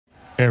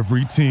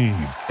Every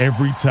team,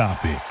 every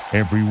topic,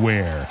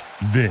 everywhere.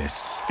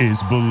 This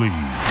is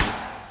Believe.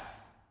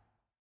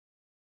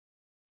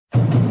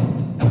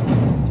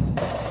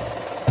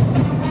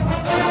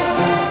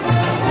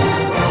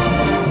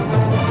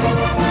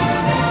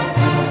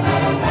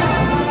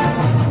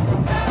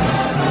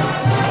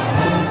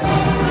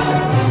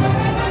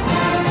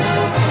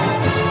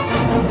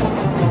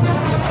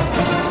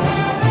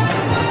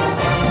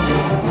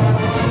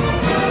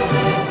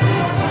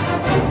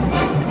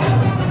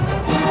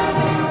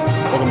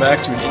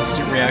 Back to an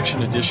instant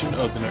reaction edition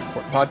of the Net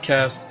Court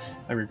Podcast.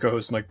 I'm your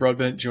co-host Mike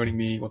Broadbent. Joining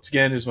me once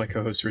again is my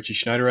co-host Richie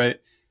Schneiderite.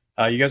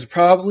 You guys are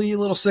probably a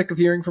little sick of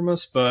hearing from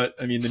us, but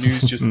I mean the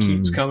news just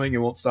keeps coming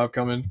and won't stop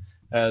coming,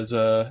 as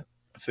a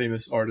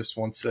famous artist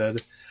once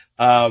said.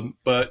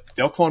 But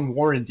Dellquan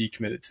Warren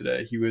decommitted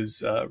today. He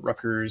was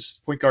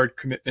Rutgers point guard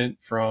commitment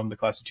from the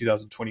class of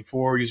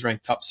 2024. He was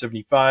ranked top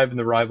 75 in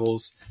the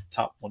Rivals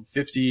top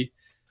 150.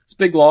 It's a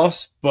big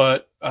loss,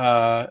 but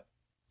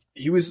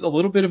he was a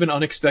little bit of an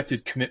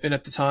unexpected commitment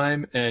at the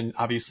time, and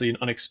obviously an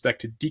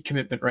unexpected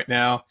decommitment right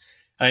now.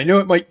 And I know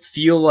it might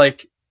feel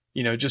like,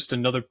 just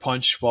another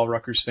punch while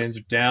Rutgers fans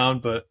are down,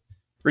 but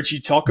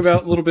Richie, talk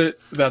about a little bit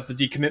about the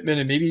decommitment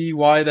and maybe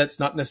why that's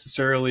not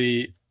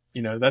necessarily,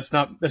 that's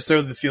not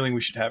necessarily the feeling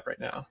we should have right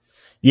now.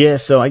 Yeah,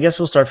 so I guess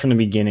we'll start from the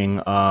beginning.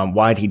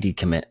 Why'd he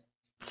decommit?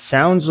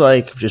 Sounds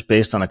like, just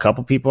based on a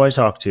couple people I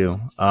talked to,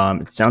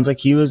 it sounds like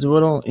he was a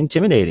little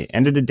intimidated.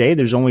 End of the day,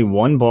 there's only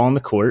one ball on the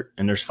court,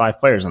 and there's 5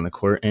 players on the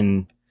court,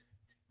 and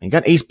you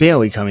got Ace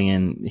Bailey coming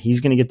in. He's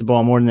going to get the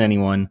ball more than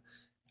anyone.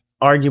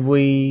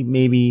 Arguably,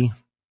 maybe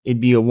it'd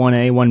be a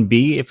 1A,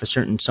 1B if a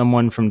certain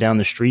someone from down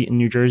the street in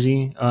New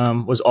Jersey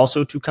was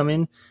also to come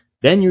in.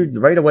 Then you're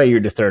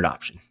the third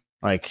option.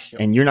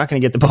 And you're not going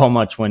to get the ball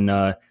much when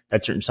that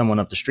certain someone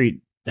up the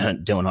street,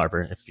 Dylan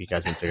Harper, if you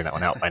guys didn't figure that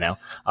one out by now,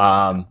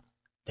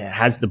 that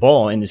has the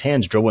ball in his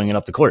hands, dribbling it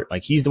up the court.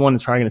 He's the one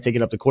that's probably going to take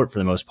it up the court for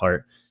the most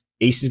part.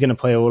 Ace is going to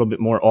play a little bit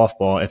more off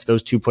ball if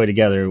those two play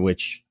together,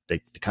 which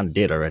they kind of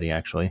did already,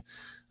 actually,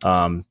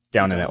 down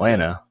in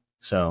Atlanta.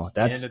 So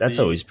that's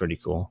always pretty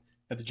cool.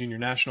 At the junior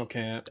national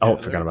camp. Oh,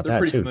 forgot about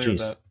that too.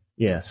 Jeez.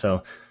 Yeah,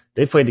 so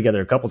they've played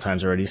together a couple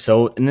times already.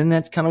 So, and then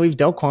that kind of leaves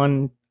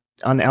Dellquan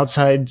on the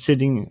outside,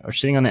 sitting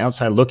on the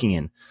outside looking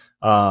in.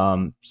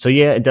 So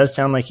yeah, it does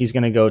sound like he's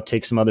going to go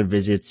take some other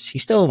visits. He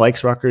still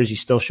likes Rutgers. He's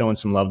still showing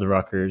some love to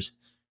Rutgers.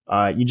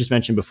 You just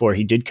mentioned before,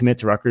 he did commit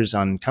to Rutgers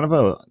on kind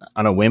of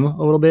on a whim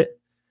a little bit.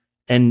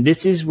 And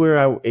this is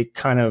where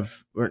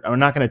we're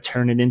not going to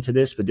turn it into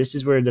this, but this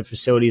is where the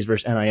facilities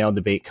versus NIL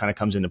debate kind of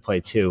comes into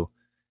play too,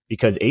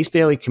 because Ace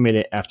Bailey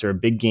committed after a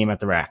big game at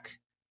the RAC.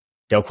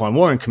 Dellquan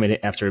Warren committed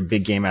after a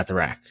big game at the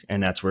RAC.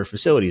 And that's where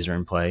facilities are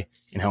in play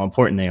and how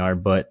important they are.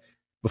 But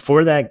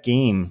before that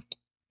game,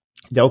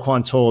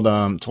 Dellquan told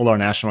our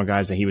national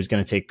guys that he was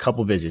going to take a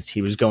couple visits.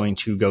 He was going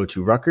to go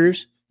to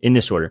Rutgers in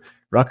this order: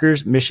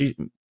 Rutgers,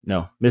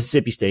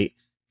 Mississippi State,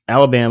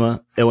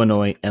 Alabama,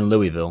 Illinois, and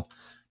Louisville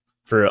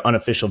for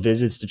unofficial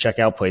visits to check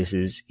out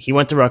places. He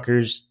went to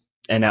Rutgers,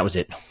 and that was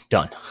it.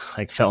 Done.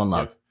 Fell in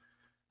love.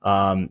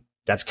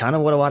 That's kind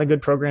of what a lot of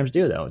good programs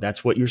do, though.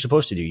 That's what you're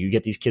supposed to do. You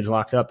get these kids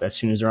locked up as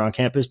soon as they're on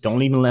campus.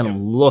 Don't even let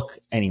them look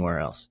anywhere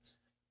else.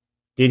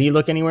 Did he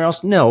look anywhere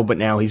else? No, but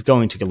now he's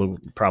going to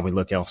probably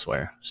look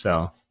elsewhere.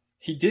 So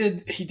he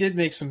did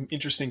make some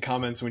interesting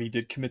comments when he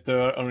did commit,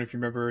 though. I don't know if you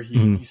remember.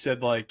 He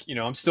said,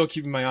 I'm still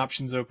keeping my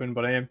options open,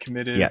 but I am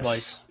committed.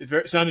 Yes.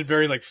 It sounded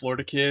very like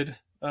Florida kid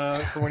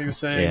from what he was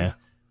saying.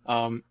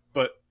 Yeah.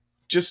 But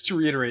just to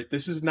reiterate,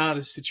 this is not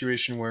a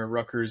situation where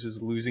Rutgers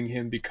is losing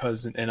him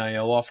because an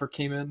NIL offer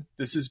came in.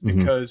 This is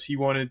because he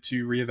wanted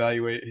to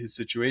reevaluate his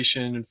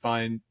situation and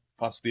find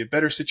possibly a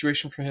better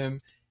situation for him.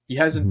 He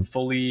hasn't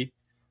fully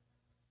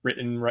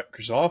written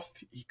Rutgers off.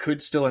 He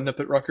could still end up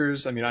at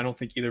Rutgers. I mean, I don't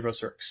think either of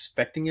us are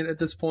expecting it at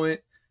this point,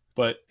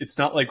 but it's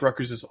not like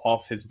Rutgers is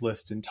off his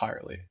list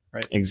entirely,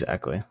 right?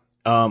 Exactly.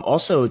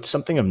 Also, it's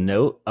something of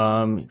note.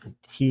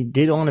 He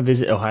did want to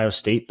visit Ohio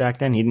State back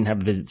then. He didn't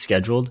have a visit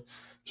scheduled.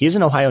 He is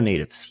an Ohio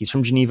native. He's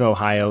from Geneva,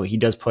 Ohio. He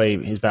does play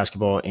his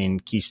basketball in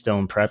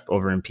Keystone Prep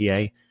over in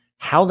PA.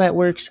 How that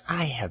works,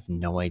 I have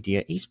no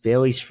idea. Ace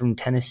Bailey's from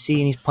Tennessee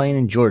and he's playing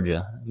in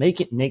Georgia.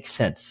 Make it make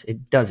sense.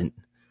 It doesn't.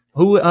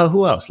 Who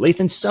else?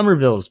 Lathan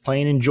Somerville is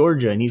playing in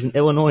Georgia, and he's an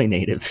Illinois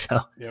native. So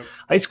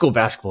high school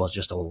basketball is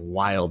just a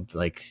wild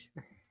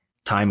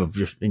time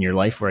in your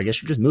life where I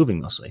guess you're just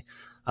moving mostly.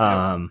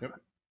 But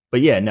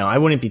yeah, no, I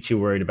wouldn't be too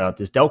worried about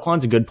this.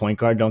 Dellquan's a good point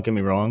guard. Don't get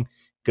me wrong.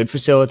 Good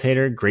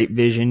facilitator, great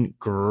vision,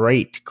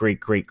 great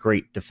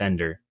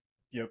defender.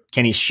 Yep.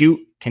 Can he shoot?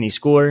 Can he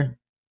score?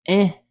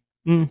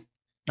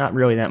 Not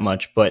really that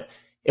much, but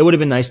it would have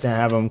been nice to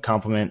have him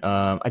compliment.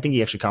 I think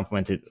he actually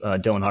complimented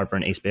Dylan Harper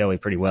and Ace Bailey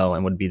pretty well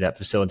and would be that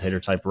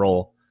facilitator type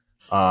role.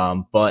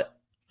 But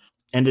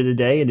end of the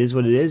day, it is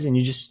what it is, and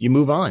you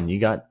move on. You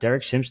got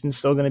Derek Simpson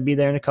still going to be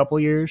there in a couple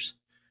years.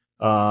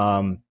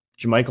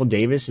 Jermichael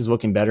Davis is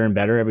looking better and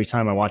better every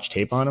time I watch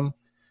tape on him.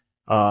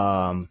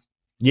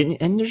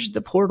 And there's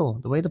the portal.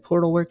 The way the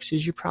portal works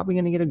is you're probably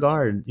going to get a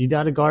guard. You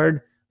got a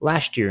guard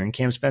last year in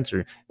Cam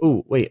Spencer.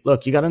 Oh, wait,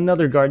 look, you got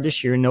another guard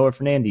this year in Noah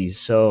Fernandes.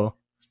 So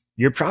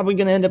you're probably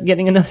going to end up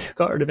getting another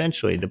guard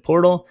eventually. The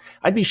portal,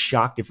 I'd be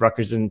shocked if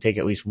Rutgers didn't take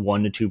at least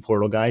 1 to 2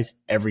 portal guys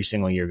every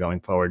single year going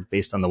forward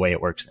based on the way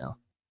it works now.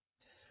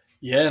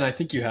 Yeah, and I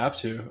think you have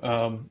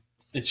to.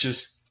 It's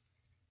just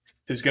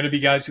there's going to be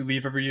guys who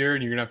leave every year,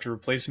 and you're going to have to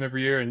replace them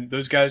every year. And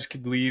those guys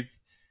could leave.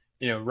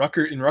 In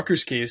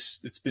Rutgers'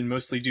 case, it's been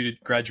mostly due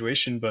to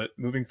graduation, but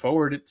moving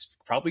forward, it's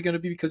probably going to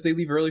be because they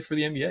leave early for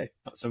the NBA,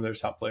 some of their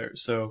top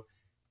players. So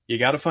you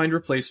got to find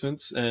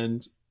replacements,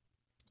 and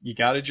you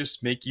got to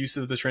just make use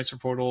of the transfer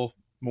portal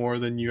more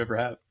than you ever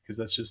have, because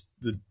that's just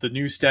the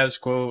new status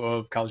quo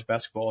of college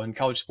basketball and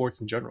college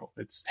sports in general.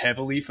 It's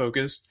heavily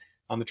focused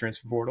on the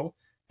transfer portal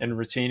and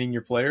retaining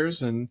your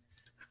players and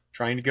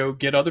trying to go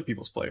get other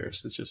people's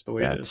players. It's just the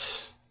way it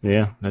is.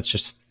 Yeah,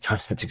 that's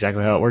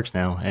exactly how it works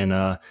now.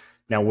 And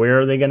now,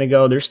 where are they going to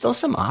go? There's still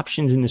some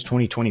options in this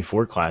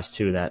 2024 class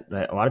too that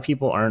a lot of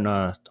people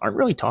aren't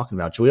really talking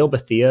about. Joel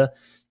Bethea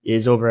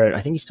is over at,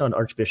 I think he's still at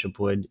Archbishop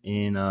Wood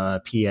in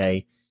PA.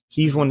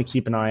 He's one to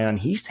keep an eye on.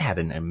 He's had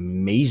an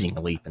amazing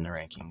leap in the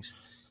rankings.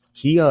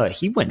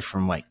 He went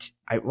from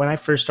when I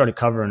first started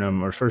covering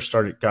him or first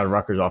got a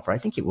Rutgers offer, I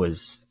think it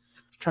was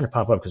trying to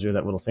pop up because we had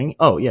that little thing.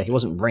 Oh yeah, he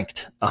wasn't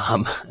ranked.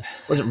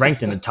 Wasn't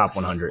ranked in the top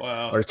 100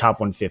 Wow. or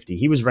top 150.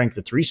 He was ranked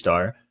a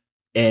 3-star.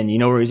 And you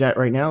know where he's at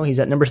right now? He's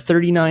at number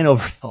 39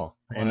 overall.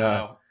 And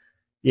wow.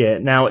 Yeah,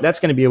 now that's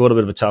going to be a little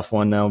bit of a tough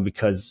one now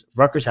because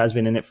Rutgers has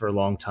been in it for a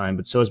long time,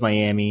 but so is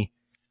Miami.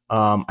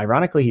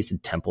 Ironically, he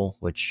said Temple,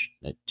 which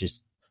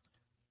just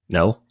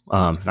not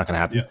going to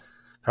happen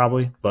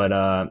probably.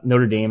 But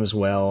Notre Dame as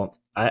well.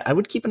 I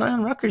would keep an eye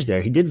on Rutgers there.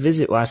 He did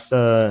visit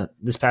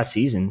this past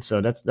season,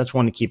 so that's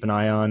one to keep an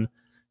eye on.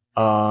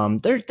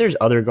 There's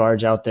other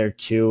guards out there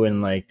too,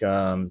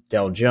 and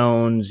Dell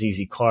Jones,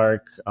 ZZ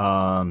Clark.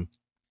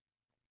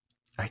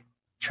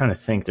 Trying to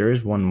think, there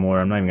is one more.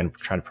 I'm not even going to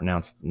try to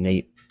pronounce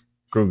Nate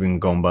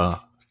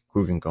Grugengomba.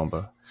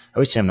 I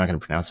always say I'm not going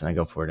to pronounce it. I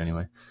go for it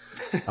anyway.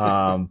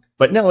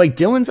 But no,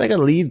 Dylan's a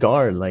lead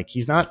guard.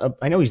 He's not.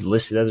 I know he's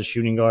listed as a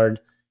shooting guard,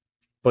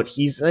 but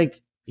he's going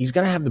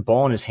to have the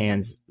ball in his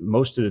hands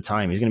most of the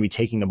time. He's going to be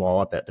taking the ball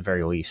up at the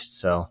very least.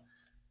 So,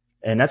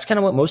 and that's kind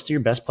of what most of your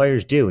best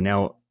players do.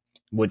 Now,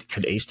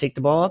 could Ace take the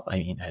ball up? I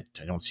mean,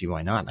 I don't see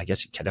why not. I guess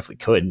he definitely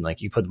could.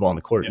 You put the ball in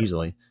the court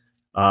easily.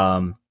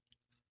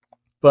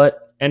 But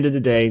end of the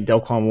day,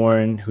 Dellquan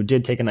Warren, who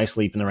did take a nice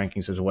leap in the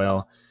rankings as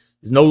well,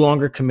 is no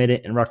longer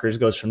committed, and Rutgers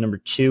goes from number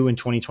 2 in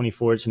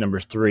 2024 to number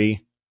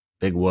 3.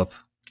 Big whoop.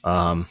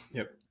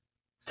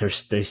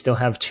 They still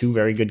have 2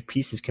 very good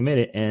pieces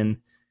committed, and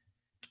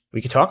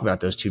we could talk about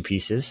those 2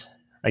 pieces,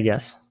 I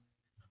guess.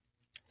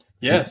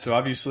 Yeah, so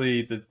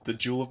obviously the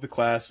jewel of the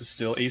class is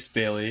still Ace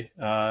Bailey.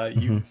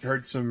 You've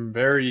heard some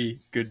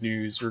very good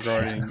news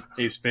regarding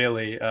Ace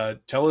Bailey.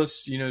 Tell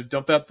us,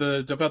 dump out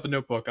the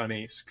notebook on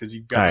Ace, because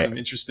you've got some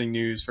interesting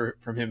news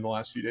from him the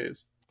last few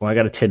days. Well, I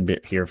got a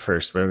tidbit here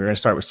first, but we're going to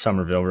start with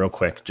Somerville real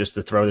quick, just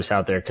to throw this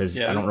out there, because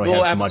I don't really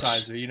have much.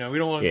 Appetizer, we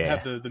don't want to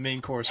have the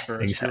main course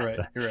first.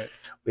 Exactly. You're right.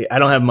 I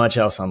don't have much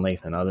else on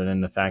Lathan other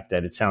than the fact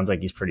that it sounds like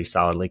he's pretty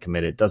solidly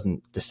committed.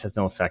 This has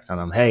no effect on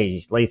him.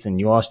 Hey, Lathan,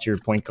 you lost your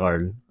point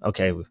guard.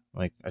 Okay,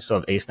 I still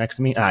have Ace next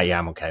to me. Yeah,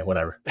 I'm okay.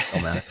 Whatever,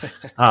 don't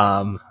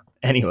matter.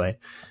 Anyway,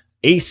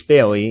 Ace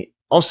Bailey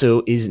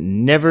also is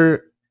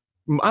never.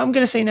 I'm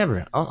going to say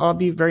never. I'll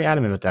be very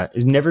adamant about that.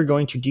 Is never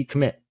going to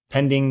decommit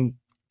pending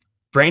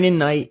Brandon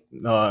Knight,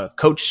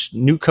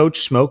 new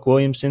coach Smoke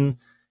Williamson,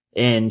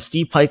 and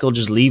Steve Peichel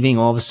just leaving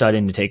all of a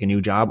sudden to take a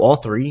new job. All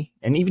 3,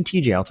 and even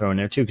TJ I'll throw in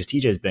there too, because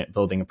TJ has been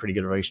building a pretty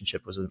good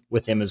relationship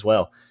with him as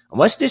well.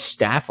 Unless this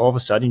staff all of a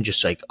sudden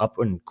just up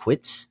and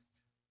quits,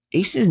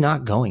 Ace is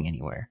not going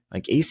anywhere.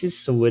 Ace is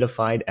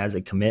solidified as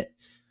a commit.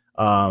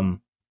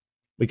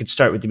 We could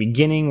start with the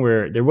beginning,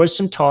 where there was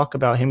some talk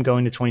about him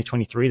going to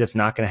 2023. That's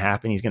not going to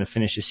happen. He's going to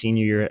finish his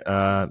senior year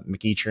at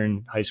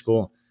McEachern High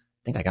School.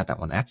 I think I got that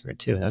one accurate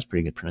too. That was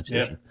pretty good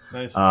pronunciation. Yeah,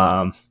 nice.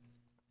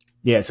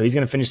 So he's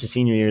going to finish the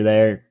senior year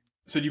there.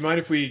 So do you mind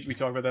if we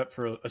talk about that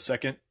for a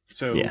second?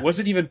 So was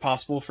it even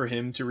possible for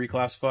him to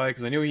reclassify?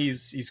 Because I know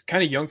he's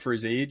kind of young for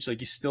his age.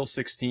 He's still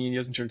 16. He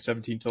hasn't turned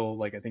 17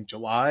 till I think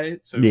July.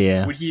 So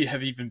would he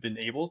have even been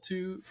able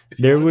to?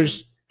 There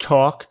was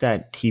talk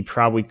that he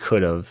probably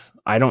could have.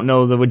 I don't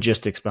know the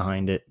logistics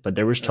behind it, but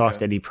there was talk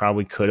that he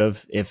probably could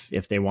have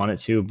if they wanted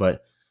to.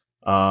 But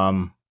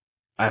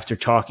after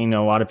talking to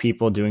a lot of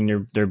people,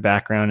 doing their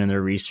background and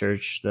their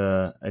research,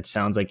 it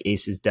sounds like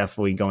Ace is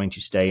definitely going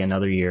to stay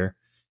another year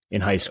in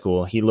high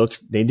school.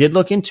 They did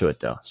look into it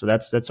though, so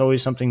that's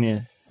always something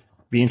to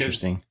be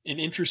interesting. An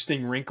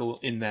interesting wrinkle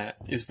in that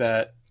is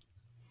that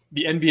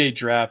the NBA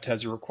draft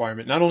has a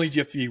requirement. Not only do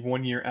you have to be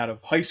 1 year out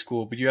of high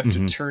school, but you have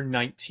to turn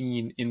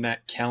 19 in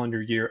that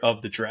calendar year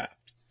of the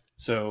draft.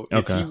 So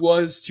if he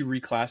was to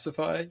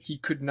reclassify, he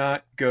could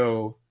not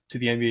go to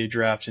the NBA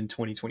draft in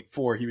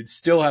 2024. He would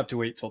still have to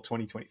wait till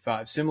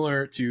 2025,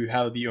 similar to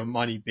how the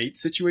Omani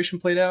Bates situation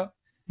played out.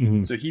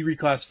 So he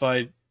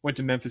reclassified, went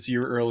to Memphis a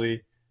year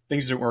early.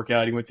 Things didn't work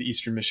out. He went to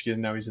Eastern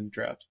Michigan. Now he's in the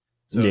draft.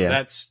 So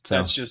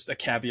that's just a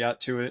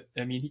caveat to it.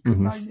 I mean, he could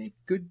probably make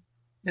good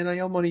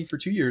NIL money for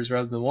 2 years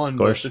rather than one,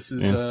 but this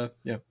is,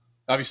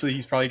 obviously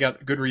he's probably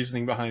got good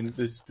reasoning behind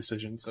this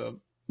decision. So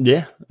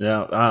there's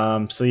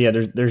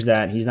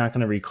that. He's not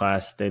going to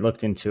reclass. They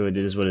looked into it.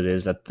 It is what it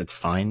is. That's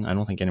fine. I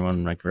don't think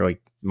anyone really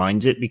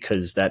minds it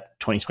because that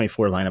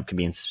 2024 lineup could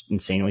be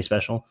insanely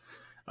special.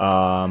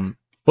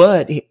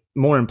 But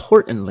more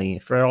importantly,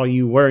 for all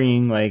you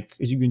worrying,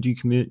 is he going to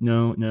decommit?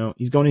 No.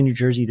 He's going to New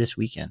Jersey this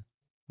weekend.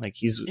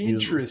 He's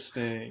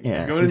interesting.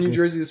 He's going to New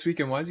Jersey this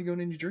weekend. Why is he going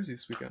to New Jersey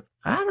this weekend?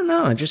 I don't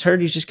know. I just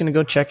heard he's just going to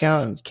go check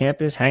out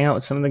campus, hang out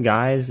with some of the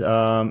guys.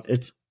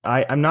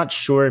 I'm not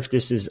sure if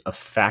this is a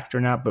fact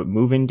or not, but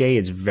move-in day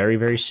is very,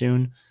 very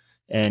soon.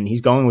 And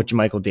he's going with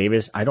Jermichael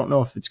Davis. I don't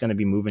know if it's going to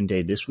be move-in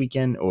day this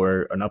weekend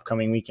or an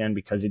upcoming weekend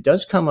because it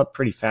does come up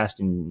pretty fast.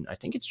 And I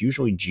think it's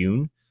usually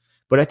June.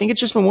 But I think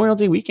it's just Memorial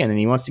Day weekend, and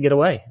he wants to get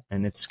away.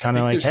 And it's kind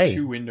of like, there's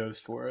 2 windows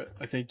for it.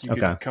 I think you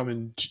could come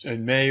in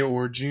May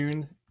or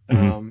June.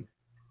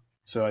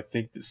 So I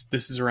think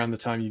this is around the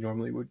time you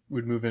normally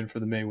would move in for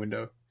the May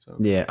window. So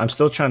yeah, I'm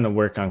still trying to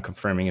work on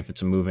confirming if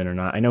it's a move in or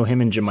not. I know him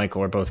and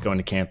Jermichael are both going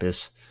to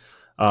campus.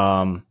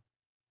 I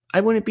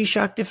wouldn't be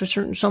shocked if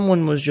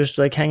someone was just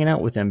hanging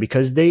out with them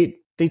because they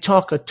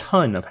talk a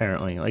ton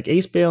apparently.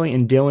 Ace Bailey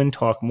and Dylan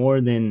talk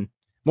more than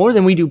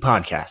we do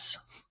podcasts.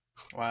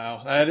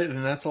 Wow,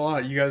 that's a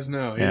lot. You guys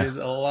know it is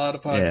a lot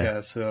of podcasts.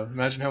 Yeah. So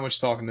imagine how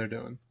much talking they're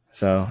doing.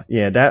 So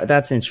yeah,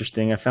 that's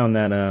interesting. I found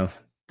that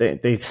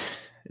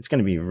it's going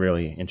to be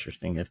really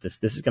interesting if this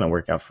is going to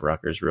work out for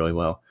Rutgers really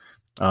well.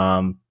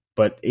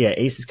 But yeah,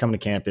 Ace is coming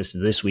to campus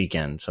this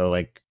weekend. So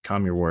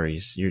calm your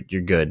worries.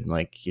 You're good.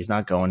 He's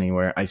not going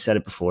anywhere. I said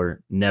it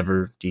before,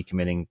 never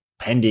decommitting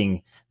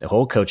pending the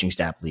whole coaching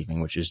staff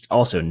leaving, which is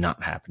also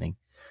not happening.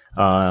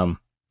 Now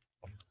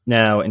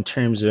in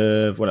terms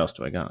of what else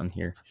do I got on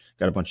here?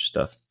 Got a bunch of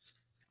stuff.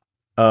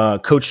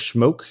 Coach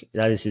Smoke,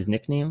 that is his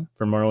nickname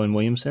for Marlon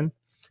Williamson.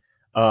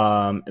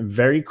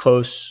 Very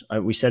close.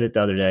 We said it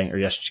the other day, or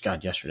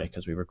yesterday,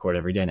 because we record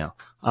every day now.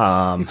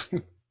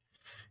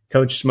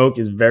 Coach Smoke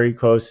is very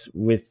close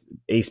with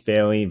Ace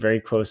Bailey,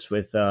 very close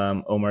with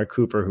Omar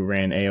Cooper, who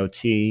ran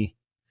AOT,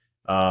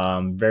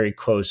 very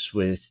close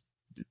with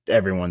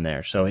everyone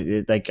there. So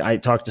I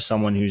talked to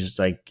someone who's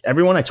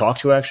everyone I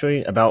talked to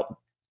actually about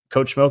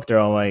Coach Smoke, they're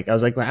all I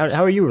was well,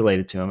 how are you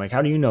related to him?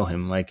 How do you know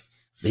him?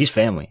 He's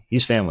family.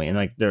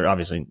 And they're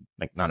obviously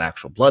not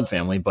actual blood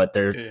family, but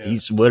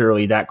he's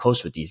literally that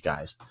close with these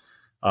guys.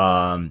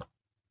 So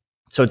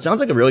it sounds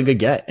like a really good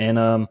get. And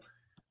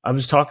I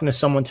was talking to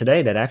someone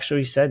today that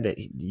actually said that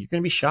you're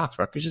going to be shocked.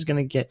 Rutgers is going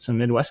to get some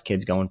Midwest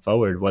kids going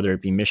forward, whether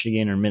it be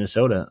Michigan or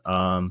Minnesota.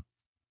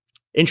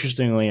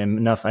 Interestingly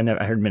enough, I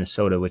heard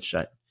Minnesota, which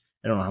I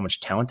don't know how much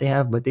talent they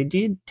have, but they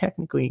did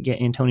technically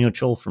get Antonio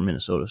Chol from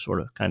Minnesota, sort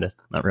of, kind of,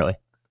 not really.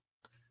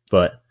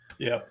 But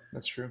yeah,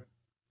 that's true.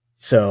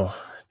 So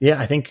yeah,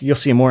 I think you'll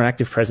see a more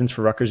active presence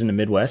for Rutgers in the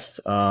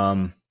Midwest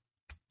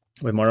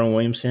with Marlon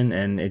Williamson,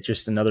 and it's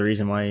just another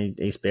reason why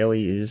Ace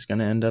Bailey is going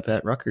to end up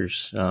at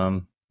Rutgers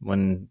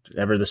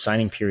whenever the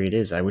signing period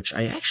is. Which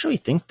I actually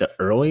think the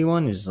early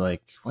one is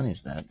when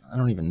is that? I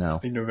don't even know.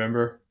 In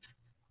November.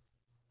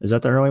 Is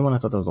that the early one? I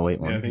thought that was the late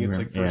one. Yeah, I think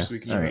it's first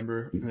week in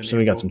November. Right. So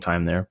we got some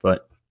time there,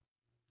 but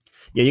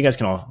yeah, you guys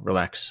can all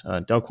relax.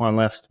 Dellquan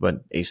left,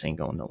 but Ace ain't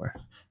going nowhere.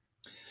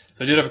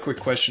 So I did have a quick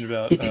question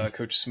about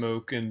Coach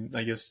Smoke and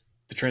I guess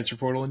the transfer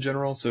portal in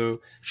general.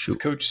 So is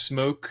Coach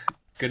Smoke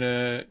going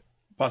to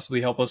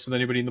possibly help us with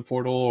anybody in the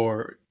portal,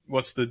 or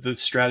what's the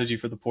strategy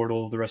for the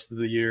portal the rest of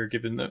the year,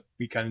 given that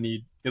we kind of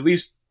need at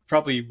least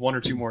probably 1 or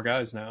 2 more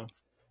guys now?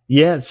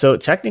 Yeah, so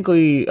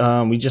technically,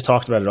 we just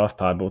talked about it off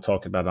pod, but we'll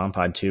talk about it on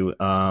pod too.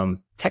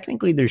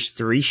 Technically, there's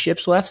 3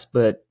 ships left,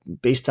 but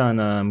based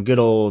on good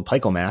old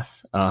Pico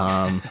math,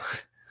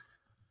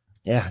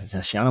 yeah,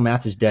 Shiano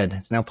math is dead.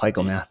 It's now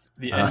Pico math.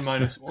 The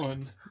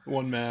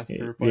N-1 math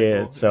for Pico.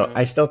 Yeah, so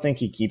I still think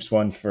he keeps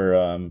one for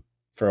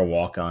a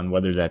walk-on,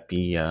 whether that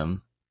be, I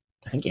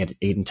think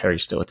Aiden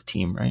Terry's still at the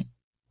team, right?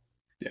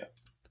 Yeah.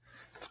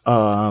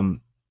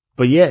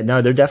 But yeah,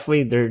 no,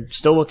 they're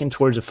still looking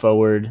towards a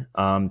forward.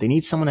 They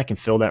need someone that can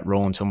fill that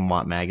role until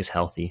Mott Mag is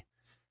healthy.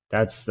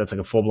 That's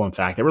a full-blown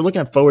fact. They were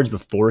looking at forwards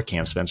before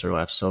Cam Spencer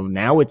left. So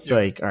now it's all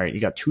right, you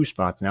got 2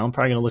 spots. Now I'm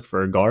probably going to look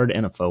for a guard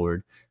and a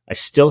forward. I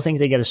still think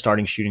they get a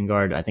starting shooting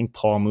guard. I think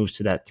Paul moves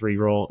to that 3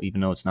 role,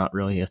 even though it's not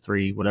really a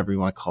 3, whatever you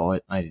want to call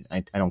it. I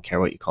don't care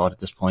what you call it at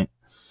this point.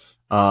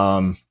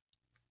 I'm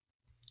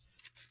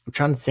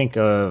trying to think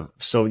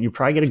so you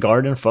probably get a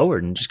guard and a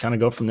forward and just kind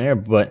of go from there.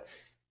 But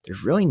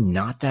there's really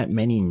not that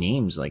many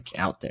names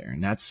out there,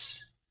 and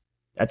that's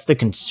the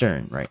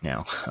concern right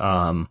now.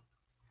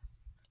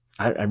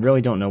 I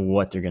really don't know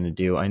what they're going to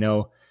do. I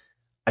know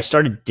I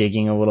started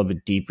digging a little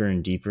bit deeper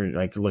and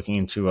deeper, looking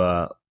into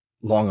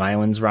Long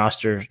Island's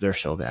roster. They're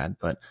so bad,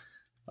 but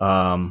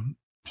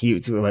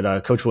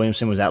Coach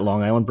Williamson was at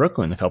Long Island,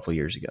 Brooklyn a couple of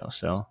years ago,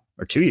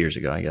 or 2 years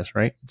ago, I guess,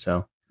 right?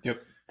 So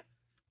yep.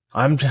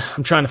 I'm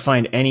trying to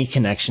find any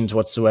connections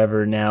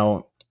whatsoever.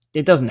 Now,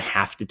 it doesn't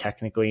have to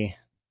technically.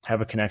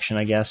 have a connection,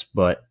 I guess.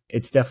 But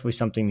it's definitely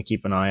something to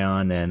keep an eye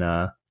on,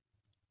 and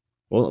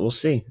we'll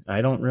see.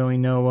 I don't really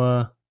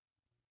know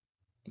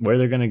where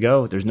they're going to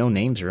go. There's no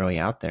names really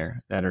out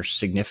there that are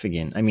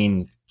significant. I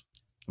mean,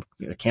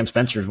 Cam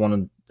Spencer is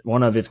one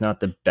of, if not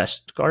the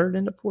best guard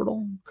in the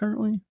portal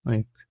currently.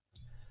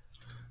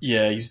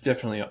 Yeah, he's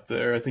definitely up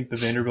there. I think the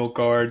Vanderbilt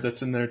guard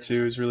that's in there too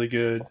is really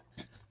good.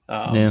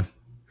 Yeah.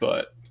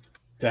 But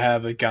to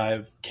have a guy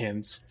of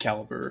Cam's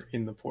caliber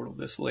in the portal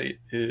this late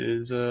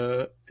is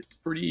it's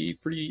pretty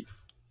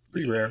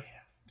rare.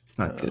 It's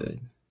not good.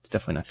 It's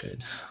definitely not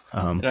good.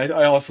 And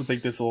I also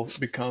think this will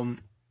become,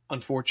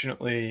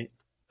 unfortunately,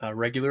 a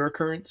regular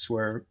occurrence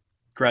where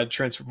grad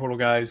transfer portal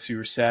guys who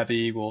are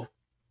savvy will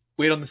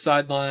wait on the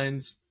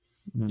sidelines,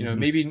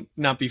 maybe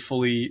not be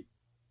fully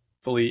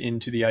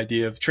into the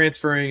idea of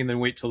transferring, and then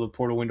wait till the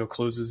portal window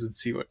closes and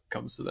see what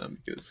comes to them.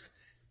 Because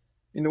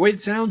in the way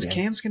it sounds,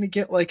 Cam's going to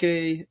get like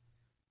at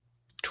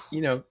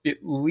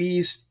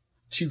least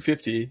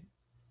 250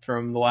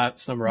 from the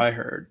last number I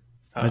heard.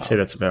 I'd say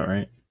that's about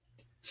right.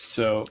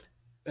 So,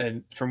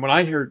 and from what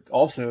I heard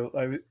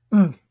also,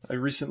 I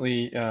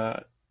recently,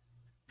 I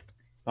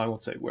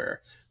won't say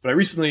where, but I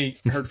recently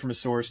heard from a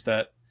source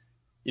that,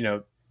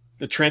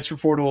 the transfer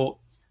portal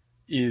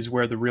is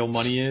where the real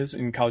money is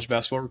in college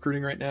basketball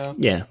recruiting right now.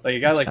 Yeah. Like a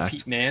guy like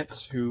Pete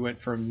Nance, who went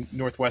from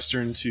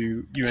Northwestern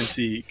to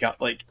UNC, got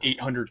like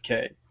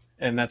 $800K.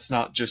 And that's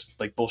not just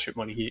like bullshit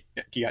money. He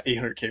got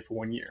 $800K for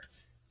 1 year.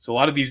 So a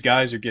lot of these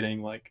guys are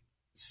getting like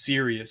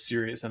serious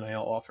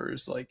NIL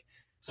offers. Like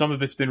some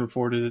of it's been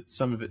reported,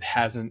 some of it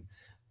hasn't.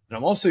 And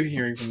I'm also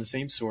hearing from the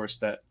same source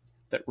that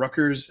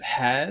Rutgers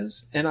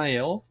has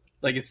NIL.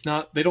 Like it's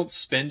not, they don't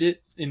spend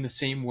it in the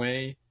same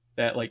way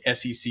that like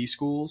SEC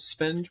schools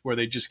spend, where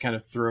they just kind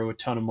of throw a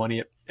ton of money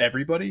at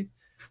everybody.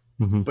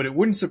 Mm-hmm. But it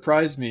wouldn't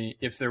surprise me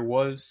if there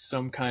was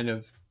some kind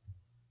of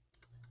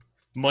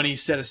money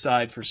set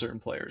aside for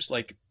certain players.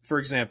 Like, for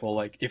example,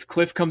 like if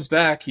Cliff comes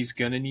back, he's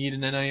going to need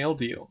an NIL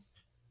deal.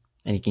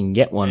 And he can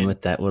get one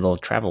with that little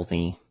travel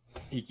thingy.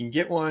 He can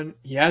get one.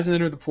 He hasn't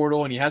entered the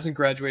portal and he hasn't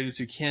graduated,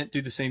 so he can't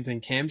do the same thing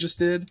Cam just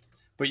did.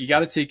 But you got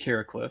to take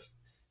care of Cliff.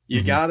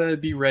 You got to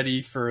be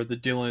ready for the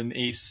Dylan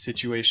Ace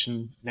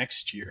situation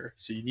next year.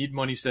 So you need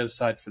money set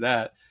aside for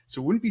that.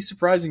 So it wouldn't be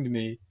surprising to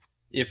me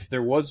if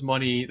there was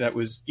money that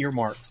was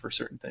earmarked for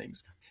certain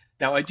things.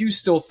 Now, I do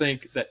still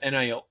think that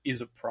NIL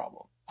is a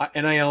problem.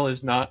 NIL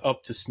is not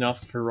up to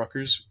snuff for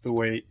Rutgers the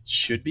way it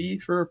should be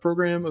for a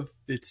program of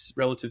its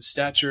relative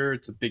stature.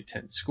 It's a Big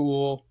Ten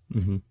school.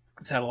 Mm-hmm.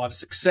 It's had a lot of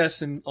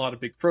success in a lot of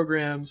big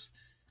programs.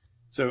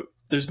 So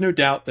there's no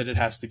doubt that it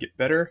has to get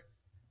better.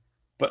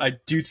 But I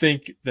do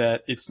think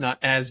that it's not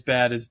as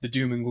bad as the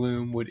doom and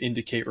gloom would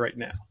indicate right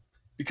now.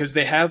 Because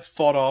they have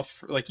fought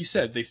off, like you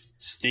said, they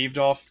staved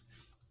off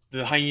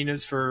the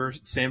hyenas for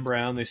Sam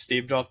Brown. They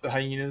staved off the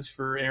hyenas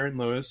for Aaron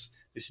Lewis.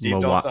 They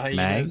staved off the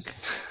hyenas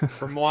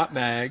for Mawat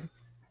Mag.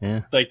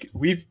 Yeah. Like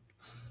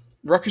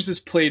Rutgers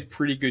has played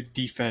pretty good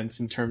defense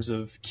in terms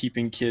of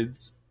keeping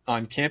kids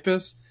on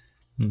campus.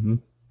 Mm-hmm.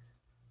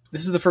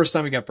 This is the first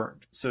time we got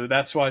burned. So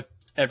that's why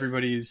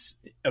everybody's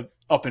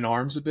up in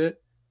arms a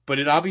bit. But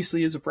it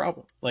obviously is a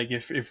problem. Like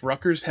if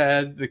Rutgers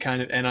had the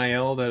kind of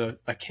NIL that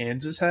a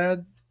Kansas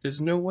had, there's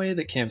no way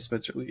that Cam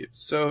Spencer leaves.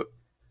 So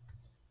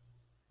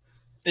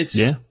it's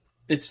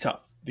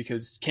tough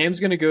because Cam's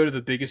going to go to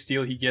the biggest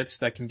deal he gets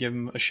that can give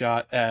him a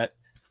shot at,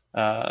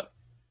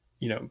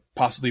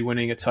 possibly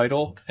winning a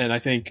title. And I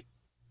think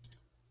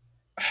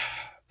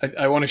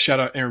I want to shout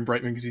out Aaron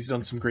Brightman because he's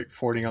done some great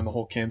reporting on the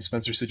whole Cam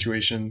Spencer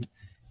situation.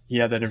 He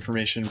had that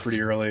information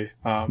pretty early.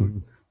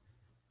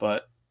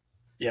 But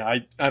yeah,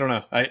 I don't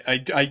know. I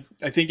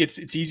think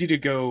it's easy to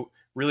go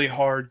really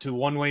hard to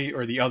one way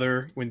or the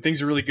other. When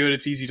things are really good,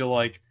 it's easy to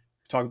like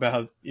talk about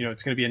how,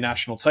 it's going to be a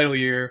national title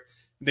year.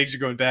 When things are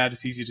going bad,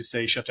 it's easy to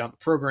say shut down the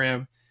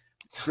program.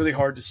 It's really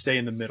hard to stay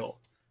in the middle.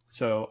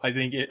 So I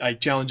think I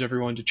challenge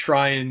everyone to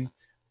try and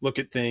look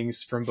at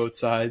things from both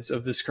sides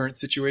of this current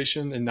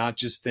situation and not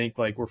just think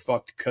like we're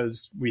fucked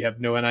because we have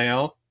no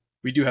NIL.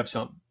 We do have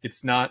some.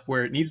 It's not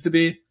where it needs to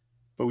be,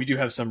 but we do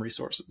have some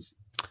resources.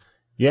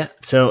 Yeah.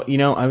 So,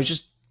 I was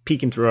just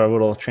peeking through our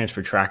little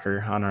transfer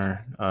tracker on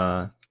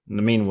our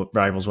the main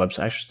Rivals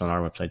website. Actually, it's on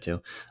our website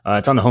too.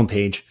 It's on the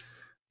homepage.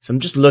 So I'm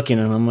just looking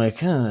and I'm like,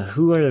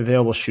 who are the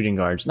available shooting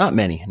guards? Not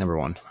many, number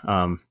one,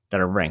 that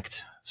are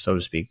ranked, so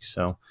to speak.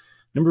 So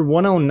number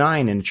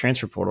 109 in the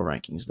transfer portal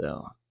rankings,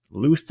 though,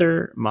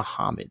 Luther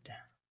Muhammad.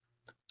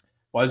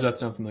 Why does that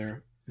sound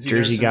familiar?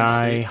 Jersey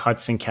guy,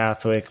 Hudson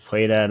Catholic,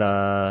 played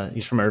at,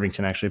 he's from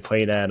Irvington actually,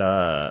 played at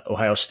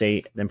Ohio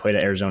State, then played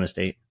at Arizona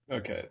State.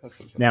 Okay, that's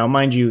what now,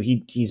 mind you,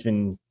 he's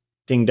been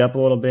dinged up a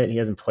little bit. He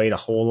hasn't played a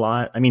whole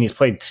lot. I mean, he's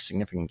played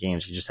significant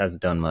games. He just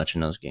hasn't done much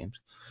in those games.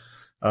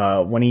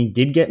 When he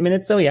did get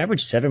minutes, though, he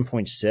averaged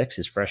 7.6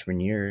 his freshman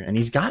year, and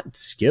he's got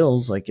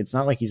skills. Like, it's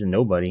not like he's a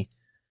nobody.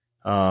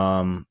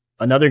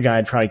 Another guy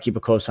I'd probably keep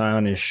a close eye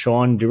on is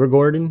Sean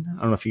Duragordon.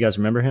 I don't know if you guys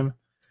remember him.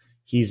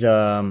 He's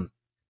from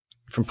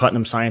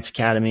Putnam Science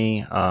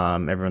Academy,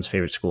 everyone's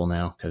favorite school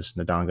now because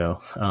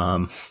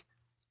Ndongo.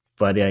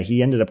 But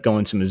he ended up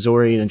going to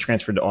Missouri, then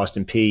transferred to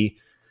Austin Peay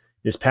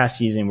this past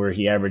season, where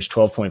he averaged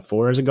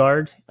 12.4 as a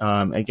guard.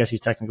 I guess he's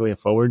technically a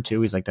forward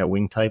too. He's like that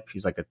wing type.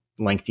 He's like a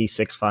lengthy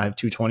 6'5",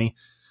 220.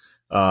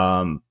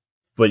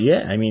 But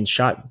yeah, I mean,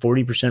 shot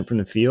 40% from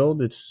the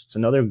field. It's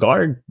another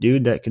guard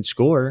dude that could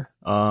score.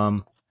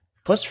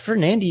 Plus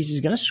Fernandes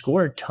is going to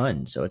score a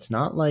ton. So it's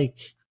not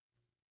like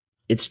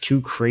it's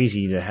too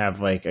crazy to have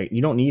like,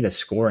 you don't need a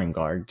scoring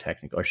guard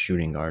technically, or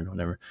shooting guard,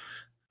 whatever.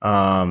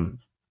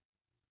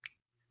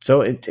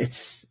 So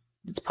it's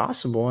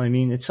possible. I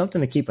mean, it's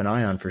something to keep an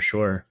eye on for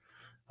sure.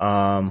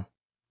 We'll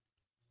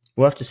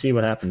have to see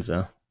what happens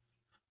though.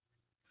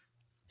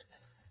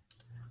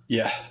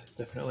 Yeah,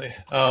 definitely.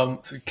 So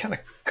we kind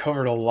of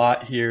covered a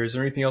lot here. Is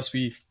there anything else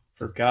we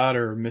forgot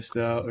or missed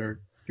out, or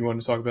you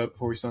wanted to talk about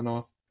before we sign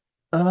off?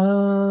 I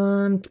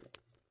want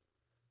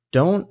to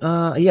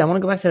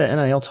go back to the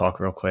NIL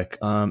talk real quick.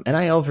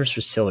 NIL versus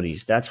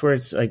facilities. That's where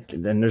it's like,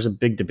 then there's a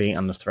big debate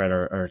on the thread,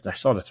 or I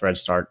saw the thread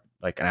start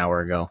like an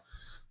hour ago.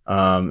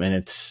 And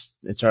it's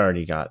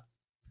already got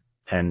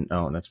 10.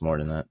 Oh, that's more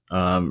than that.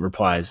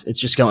 Replies.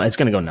 It's going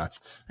to go nuts.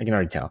 I can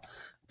already tell.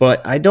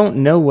 But I don't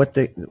know what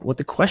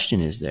the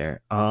question is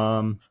there.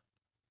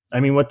 I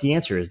mean, what the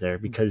answer is there,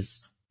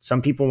 because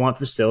some people want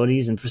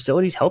facilities, and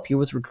facilities help you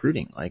with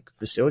recruiting. Like,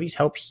 facilities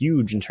help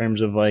huge in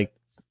terms of, like,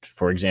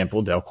 for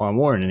example, Dellquan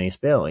Warren and Ace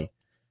Bailey.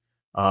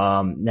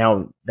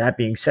 Now, that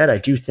being said, I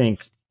do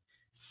think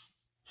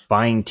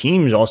buying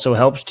teams also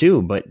helps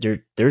too, but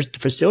there's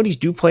facilities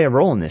do play a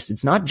role in this.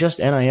 It's not just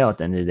NIL at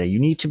the end of the day. You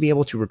need to be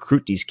able to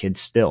recruit these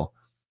kids still.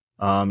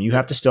 You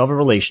have to still have a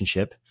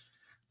relationship.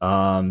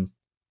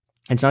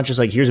 It's not just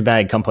like, here's a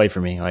bag, come play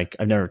for me. Like,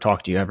 I've never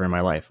talked to you ever in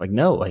my life. Like,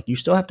 no, like, you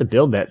still have to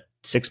build that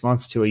 6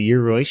 months to a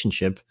year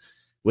relationship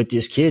with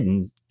this kid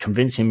and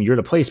convince him you're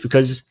the place,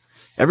 because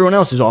everyone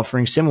else is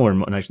offering similar.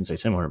 And I shouldn't say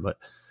similar, but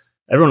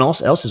everyone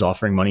else is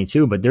offering money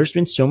too. But there's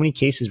been so many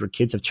cases where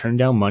kids have turned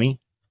down money,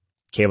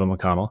 Caleb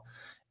McConnell,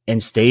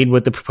 and stayed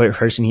with the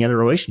person he had a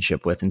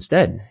relationship with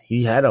instead.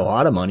 He had a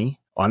lot of money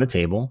on the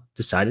table,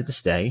 decided to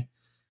stay.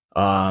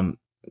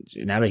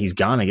 Now that he's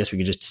gone, I guess we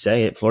could just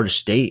say it. Florida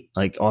State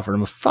like offered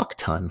him a fuck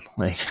ton,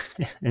 like,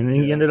 and then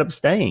he ended up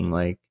staying.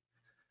 Like,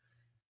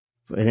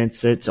 and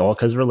it's all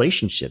because of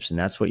relationships, and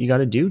that's what you got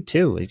to do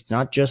too. It's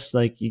not just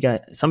like,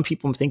 some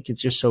people think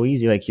it's just so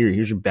easy. Like,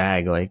 here's your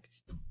bag. Like,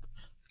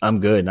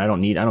 I'm good. I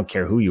don't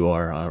care who you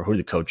are or who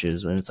the coach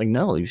is. And it's like,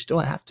 no, you still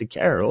have to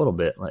care a little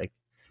bit. Like,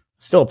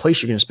 it's still a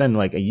place you're going to spend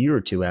like a year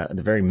or two at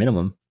the very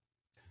minimum.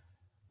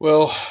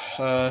 Well,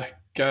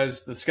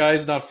 guys, the sky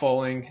is not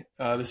falling.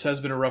 This has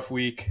been a rough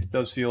week. It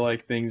does feel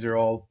like things are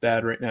all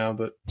bad right now,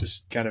 but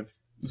just kind of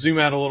zoom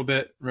out a little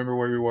bit. Remember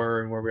where we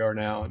were and where we are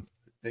now, and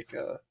I think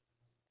I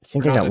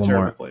got one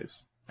more.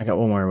 Place. I got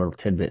one more little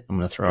tidbit I'm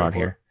going to throw out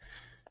here.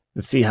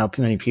 Let's see how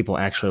many people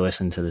actually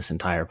listen to this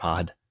entire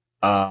pod.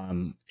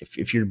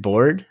 If you're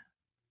bored,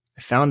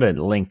 I found a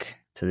link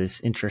to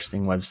this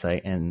interesting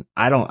website, and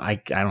I don't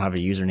have a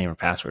username or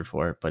password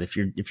for it, but if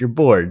you're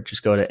bored,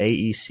 just go to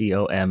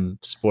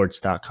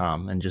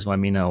aecomsports.com and just let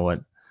me know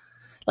what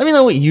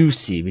you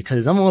see,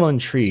 because I'm a little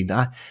intrigued.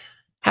 I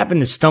happened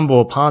to stumble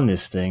upon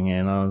this thing,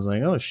 and I was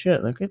like, oh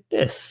shit, look at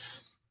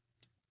this.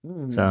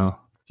 So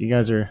if you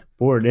guys are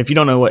bored, if you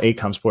don't know what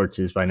ACOM Sports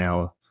is by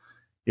now,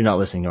 you're not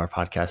listening to our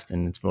podcast,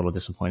 and it's a little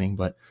disappointing.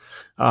 But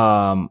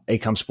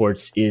ACOM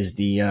Sports is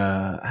the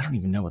I don't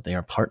even know what they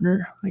are,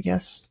 partner, I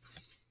guess.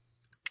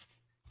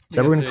 Is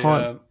that what we're going to call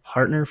it?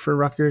 Partner for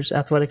Rutgers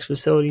Athletics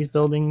Facilities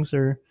Buildings?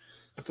 Or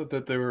I thought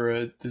that they were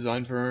a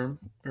design firm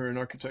or an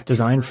architect.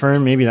 Design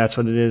firm, maybe that's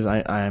what it is.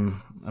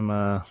 I'm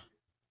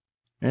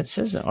it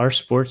says our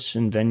sports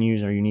and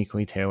venues are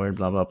uniquely tailored,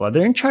 blah, blah, blah.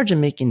 They're in charge of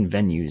making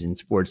venues in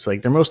sports.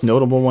 Like, their most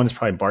notable one is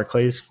probably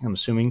Barclays, I'm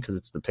assuming, because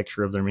it's the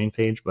picture of their main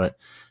page. But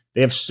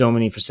they have so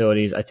many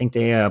facilities. I think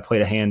they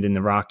played a hand in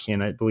the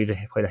Rockian. I believe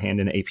they played a hand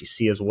in the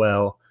APC as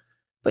well.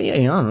 But yeah,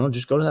 I don't know.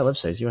 Just go to that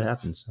website, see what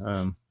happens.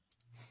 I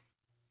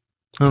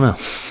don't know.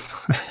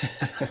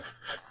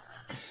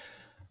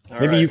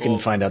 Maybe you can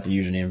find out the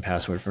username and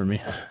password for me.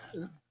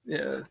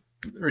 Yeah,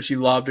 Richie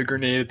lobbed a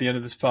grenade at the end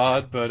of this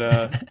pod, but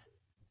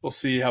we'll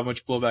see how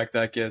much blowback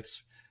that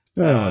gets.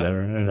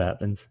 Whatever, it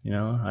happens. You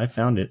know, I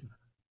found it.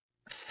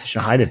 I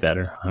should hide it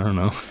better. I don't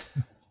know.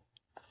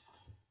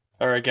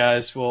 All right,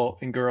 guys. Well,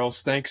 and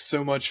girls, thanks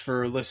so much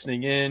for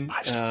listening in.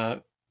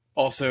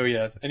 Also,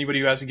 yeah, anybody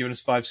who hasn't given us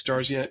 5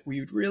 stars yet,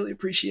 we would really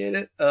appreciate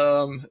it.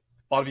 A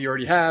lot of you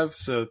already have,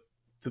 so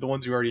to the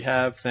ones who already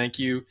have, thank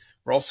you.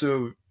 We're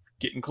also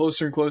getting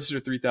closer and closer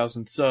to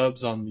 3,000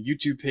 subs on the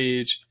YouTube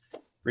page.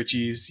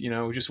 Richie's,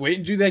 just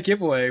waiting to do that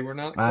giveaway. We're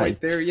not quite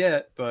there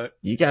yet, but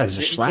you guys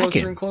are slacking.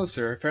 Closer and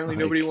closer. Apparently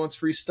nobody wants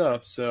free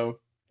stuff. So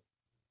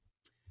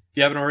if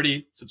you haven't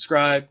already,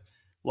 subscribe,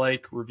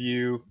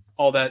 review,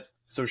 all that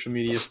social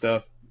media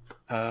stuff.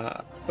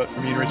 But for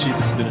me and Richie,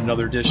 this has been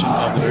another edition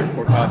of the Nerd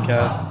Report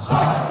Podcast.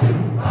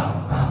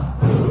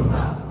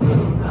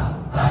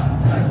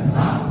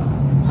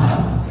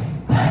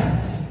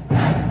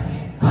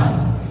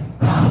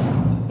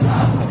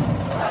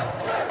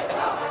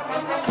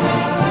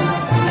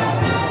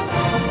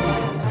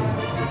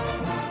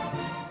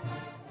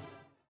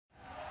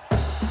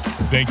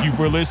 Thank you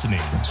for listening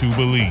to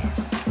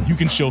Believe. You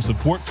can show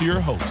support to your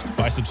host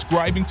by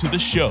subscribing to the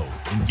show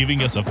and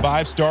giving us a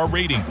 5-star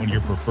rating on your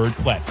preferred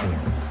platform.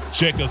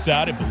 Check us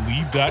out at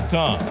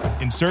Believe.com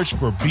and search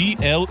for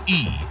BLEAV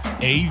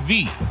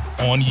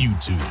on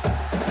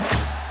YouTube.